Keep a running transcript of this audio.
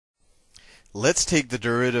let's take the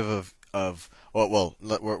derivative of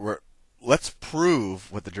let's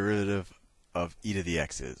prove what the derivative of e to the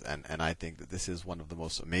x is. And I think that this is one of the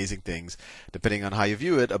most amazing things, depending on how you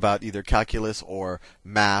view it, about either calculus or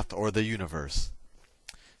math or the universe.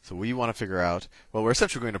 So we want to figure out, well, we're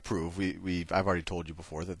essentially going to prove, I've already told you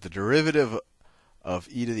before, that the derivative of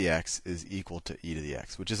e to the x is equal to e to the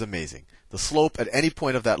x, which is amazing. The slope at any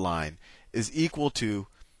point of that line is equal to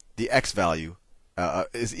the x value,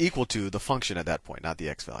 is equal to the function at that point, not the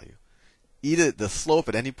x value. The slope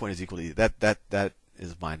at any point is equal to e. That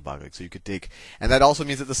is mind-boggling. So you could take, and that also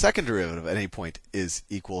means that the second derivative at any point is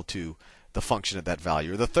equal to the function at that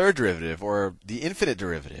value, or the third derivative, or the infinite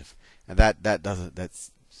derivative. And that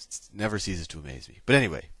never ceases to amaze me. But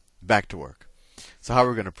anyway, back to work. So how are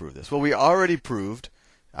we going to prove this? Well, we already proved,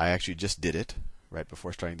 I actually just did it right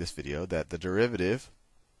before starting this video, that the derivative,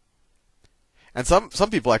 and some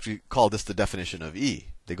people actually call this the definition of e.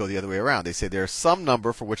 They go the other way around. They say there's some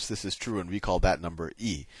number for which this is true, and we call that number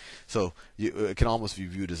e. So it can almost be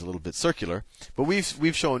viewed as a little bit circular. But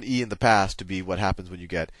we've shown e in the past to be what happens when you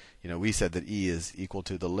get, we said that e is equal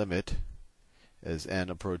to the limit as n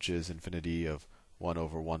approaches infinity of 1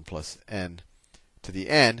 over 1 plus n to the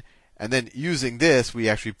n. And then using this, we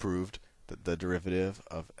actually proved that the derivative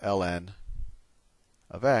of ln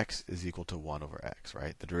of x is equal to 1 over x,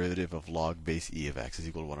 right? The derivative of log base e of x is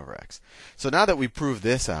equal to 1 over x. So now that we proved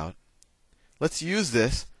this out, let's use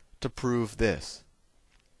this to prove this.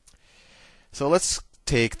 So let's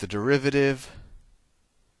take the derivative.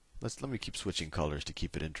 Let me keep switching colors to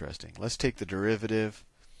keep it interesting. Let's take the derivative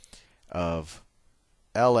of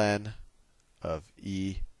ln of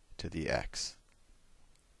e to the x.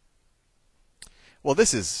 Well,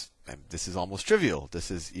 this is almost trivial.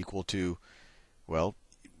 This is equal to, well,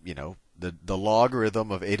 the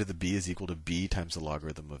logarithm of a to the b is equal to b times the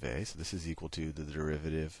logarithm of a. So this is equal to the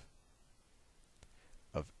derivative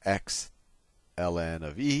of x ln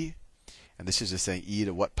of e. And this is just saying e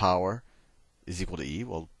to what power is equal to e?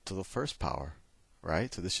 Well, to the first power,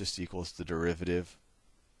 right? So this just equals the derivative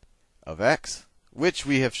of x, which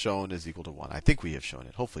we have shown is equal to 1. I think we have shown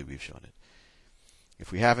it. Hopefully we've shown it.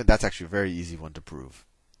 If we haven't, that's actually a very easy one to prove.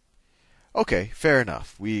 Okay, fair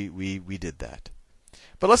enough. We did that.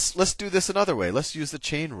 But let's do this another way. Let's use the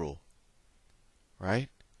chain rule. Right?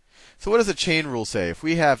 So what does the chain rule say? If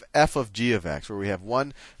we have f of g of x, where we have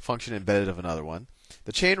one function embedded of another one,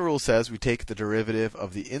 the chain rule says we take the derivative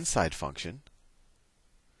of the inside function.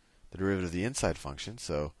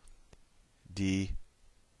 So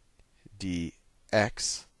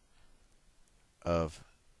dx of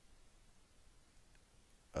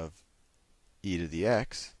e to the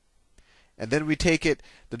x, and then we take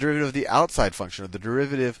the derivative of the outside function, or the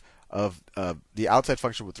derivative of the outside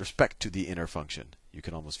function with respect to the inner function. You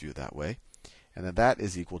can almost view it that way. And then that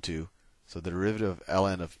is equal to, so the derivative of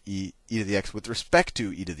ln of e to the x with respect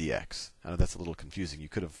to e to the x. I know that's a little confusing. You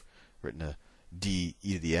could have written a d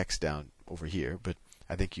e to the x down over here, but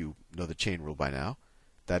I think you know the chain rule by now.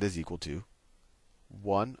 That is equal to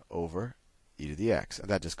 1 over e to the x. And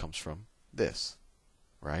that just comes from this,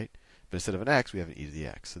 right? But instead of an x, we have an e to the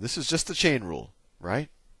x. So this is just the chain rule, right?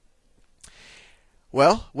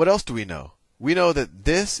 Well, what else do we know? We know that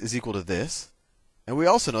this is equal to this, and we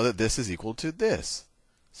also know that this is equal to this.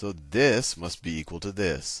 So this must be equal to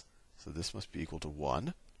this. So this must be equal to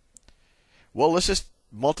 1. Well, let's just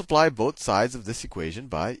multiply both sides of this equation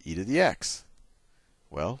by e to the x.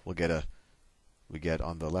 Well, we get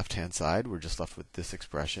on the left-hand side, we're just left with this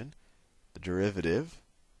expression, the derivative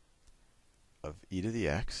of e to the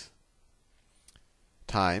x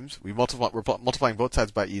times, we're multiplying both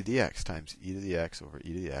sides by e to the x, times e to the x over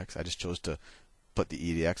e to the x. I just chose to put the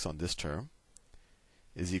e to the x on this term,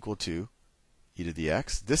 is equal to e to the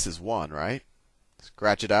x. This is 1, right?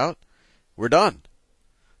 Scratch it out. We're done.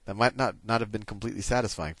 That might not have been completely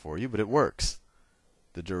satisfying for you, but it works.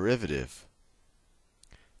 The derivative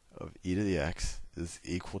of e to the x is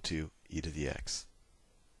equal to e to the x.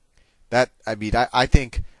 I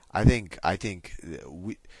think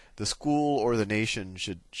the school or the nation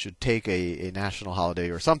should take a national holiday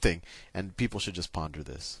or something, and people should just ponder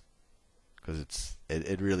this, because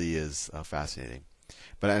it really is fascinating.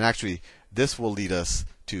 And actually, this will lead us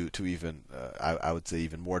to even I would say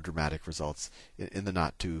even more dramatic results in the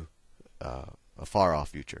not too far off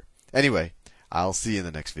future. Anyway, I'll see you in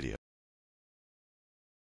the next video.